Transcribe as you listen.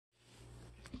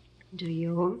Do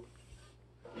you?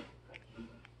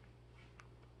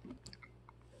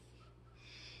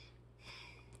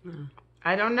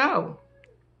 I don't know.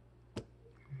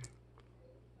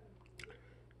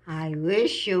 I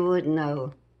wish you would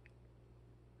know.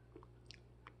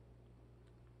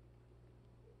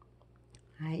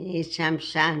 I need some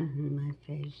sun in my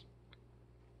face.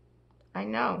 I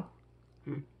know.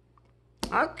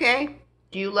 Okay.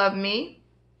 Do you love me?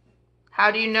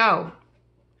 How do you know?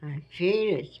 I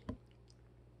feel it.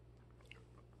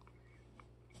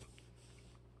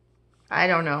 I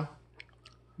don't know.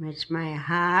 It's my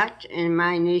heart and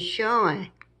my neshama.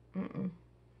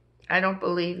 I don't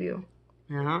believe you.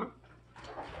 No?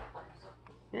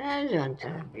 I don't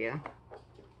love you.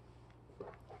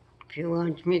 If you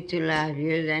want me to love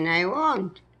you, then I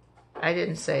won't. I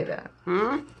didn't say that.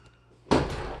 Huh?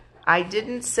 I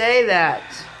didn't say that.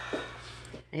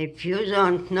 If you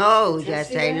don't know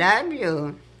that I love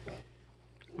you,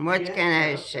 what can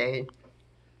I say?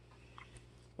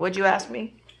 What'd you ask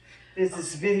me? There's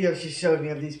this video she showed me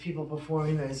of these people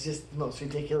performing, and it's just the most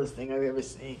ridiculous thing I've ever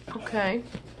seen. Okay.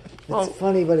 It's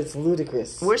funny, but it's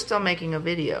ludicrous. We're still making a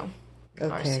video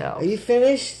ourselves. Are you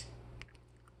finished?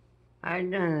 I don't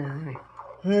know.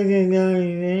 I didn't know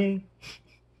anything.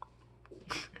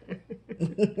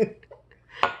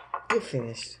 You're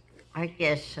finished. I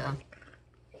guess so.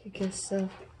 I guess so.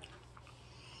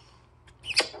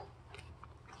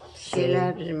 She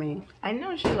loves me. I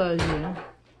know she loves you.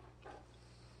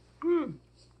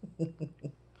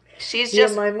 She's You're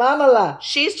just my mama.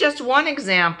 She's just one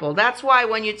example. That's why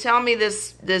when you tell me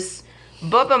this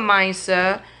Bubba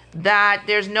Misa that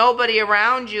there's nobody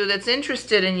around you that's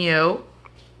interested in you.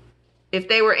 If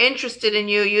they were interested in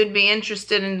you, you'd be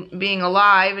interested in being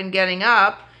alive and getting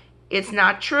up. It's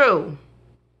not true.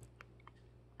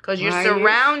 Because you're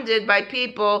surrounded by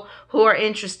people who are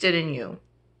interested in you.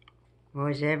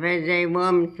 Whatever they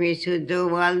want me to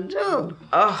do, I'll do.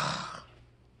 Ugh.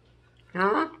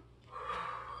 Huh?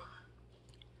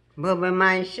 Bubba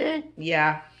Misa?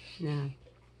 Yeah. No.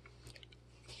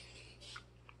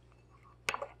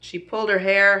 She pulled her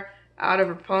hair out of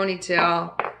her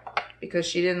ponytail because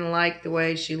she didn't like the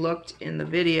way she looked in the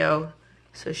video.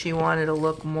 So she wanted to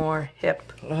look more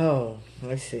hip. Oh,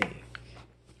 I see.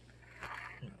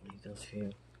 Leave those for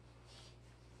you.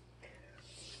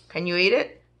 Can you eat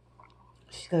it?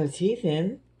 She's got her teeth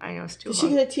in. I know, it's too Did she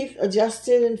hard. get her teeth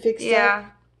adjusted and fixed up? Yeah.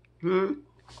 Hmm?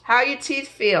 How your teeth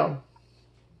feel?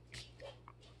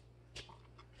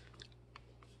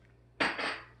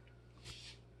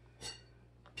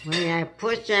 When I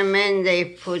put them in, they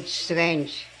put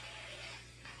strange.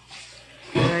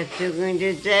 What you're going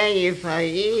to say if I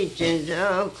eat and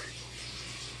talk,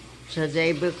 so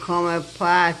they become a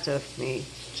part of me.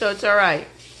 So it's all right.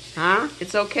 Huh?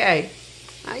 It's okay.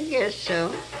 I guess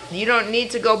so. You don't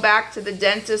need to go back to the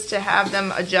dentist to have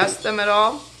them adjust them at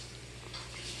all?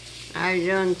 I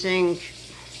don't think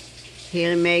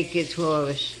he'll make it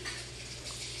worse.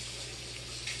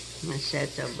 I said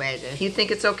so better. You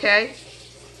think it's okay?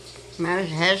 Well, it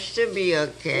has to be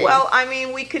okay. Well, I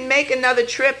mean, we can make another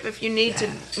trip if you need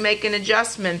to make an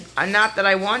adjustment. Not that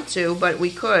I want to, but we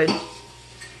could.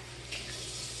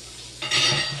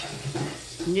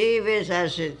 Leave it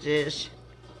as it is.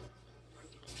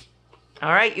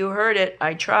 All right, you heard it.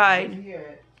 I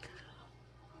tried.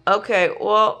 Okay,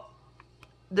 well,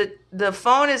 the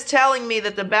phone is telling me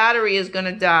that the battery is going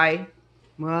to die.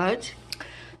 What?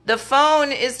 The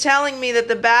phone is telling me that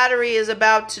the battery is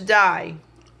about to die.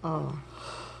 Oh.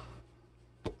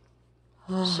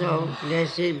 So,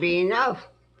 this will be enough.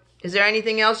 Is there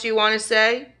anything else you want to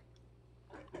say?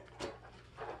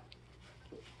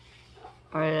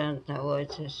 I don't know what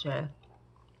to say.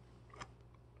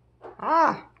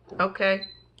 Ah, Okay.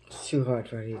 It's too hard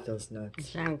for her to eat those nuts.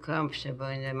 it's uncomfortable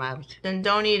in the mouth. Then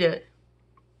don't eat it.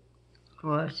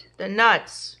 What? The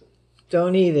nuts.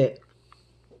 Don't eat it.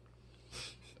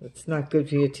 It's not good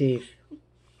for your teeth. I'm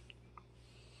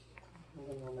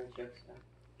holding all my jokes back.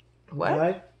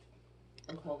 What?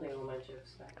 I'm holding all my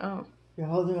jokes back. Oh. You're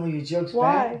holding all your jokes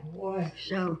Why? back? Why?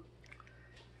 So,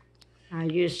 are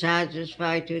you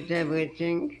satisfied with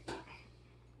everything?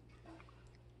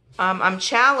 I'm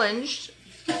challenged.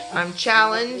 I'm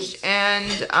challenged,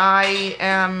 and I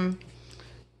am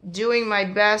doing my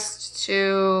best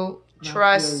to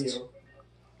trust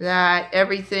that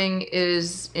everything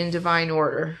is in divine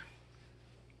order.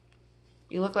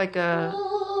 You look like a...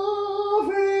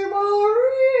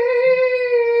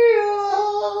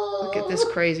 Look at this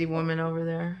crazy woman over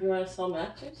there. You want to sell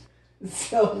matches?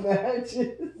 Sell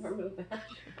matches. Or move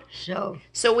matches?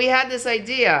 So we had this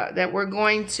idea that we're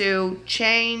going to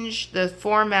change the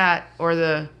format or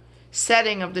the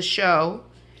setting of the show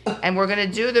And we're going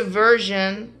to do the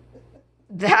version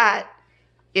that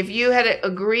if you had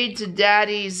agreed to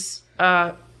Daddy's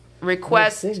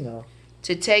request Signal.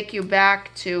 to take you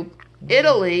back to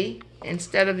Italy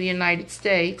instead of the United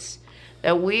States,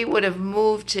 that we would have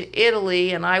moved to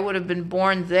Italy and I would have been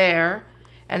born there,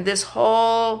 and this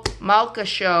whole Malka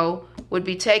show would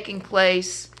be taking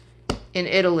place in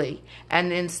Italy.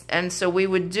 And so we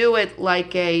would do it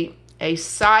like a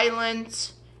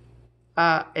silent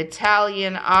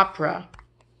Italian opera.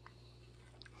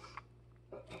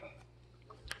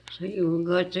 So you will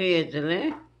go to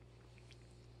Italy?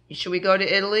 Should we go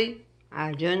to Italy?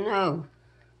 I don't know.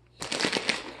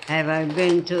 Have I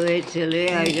been to Italy?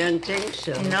 I don't think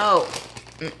so. No.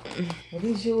 Are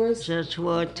these yours? Just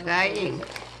worth trying.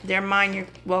 They're mine. You're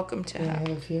welcome to Can I have.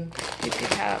 have a few? You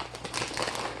could have.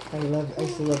 I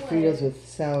used to love Fritos with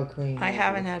sour cream. I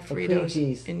haven't had Or cream Fritos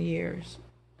cheese. in years.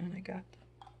 And I got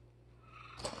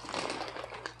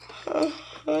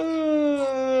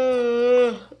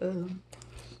them.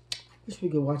 Wish we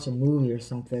could watch a movie or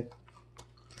something.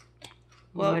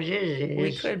 Well, What is it?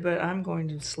 we could, but I'm going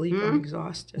to sleep. I'm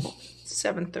exhausted. It's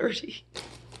 7:30.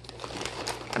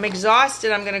 I'm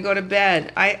exhausted. I'm going to go to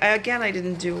bed. I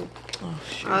didn't do... Oh,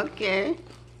 shit. Okay.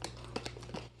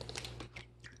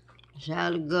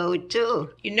 Shall go too.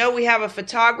 You know we have a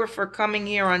photographer coming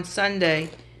here on Sunday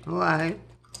Why?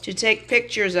 to take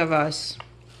pictures of us.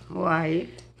 Why?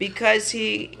 Because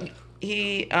he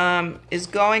is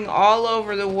going all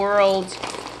over the world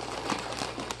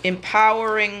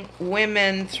empowering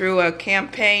women through a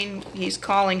campaign he's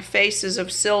calling Faces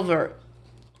of Silver.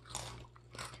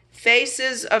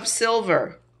 Faces of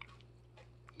Silver.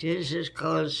 This is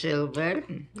called silver.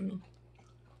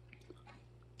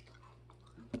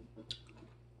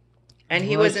 And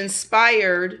he was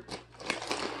inspired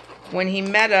when he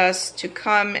met us to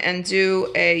come and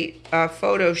do a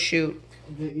photo shoot.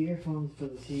 The earphones for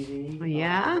the TV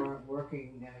Yeah? aren't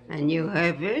working. And you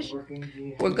have it?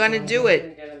 Working. We're going to do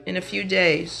it in a few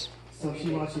days. So if she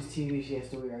watches TV, she has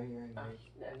to wear hearing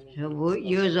aids. So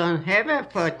you don't have a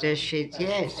photo sheet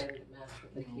yet.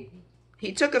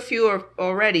 He took a few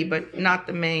already, but not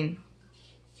the main.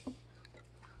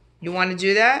 You want to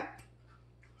do that?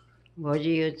 What do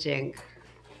you think?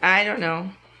 I don't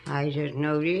know. I don't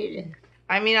know either.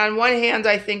 I mean, on one hand,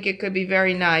 I think it could be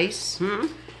very nice. Hmm?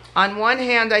 On one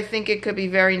hand, I think it could be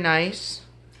very nice.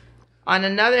 On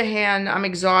another hand, I'm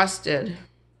exhausted.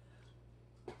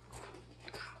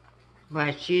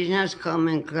 But she's not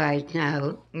coming right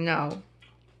now. No.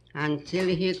 Until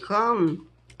he come.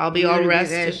 I'll be You'll all be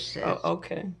rested. rested. Oh,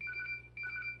 okay.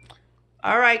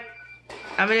 All right.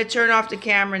 I'm going to turn off the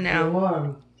camera now.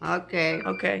 Alarm. Okay.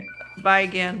 Okay. Bye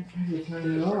again. You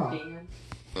turned it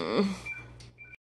off.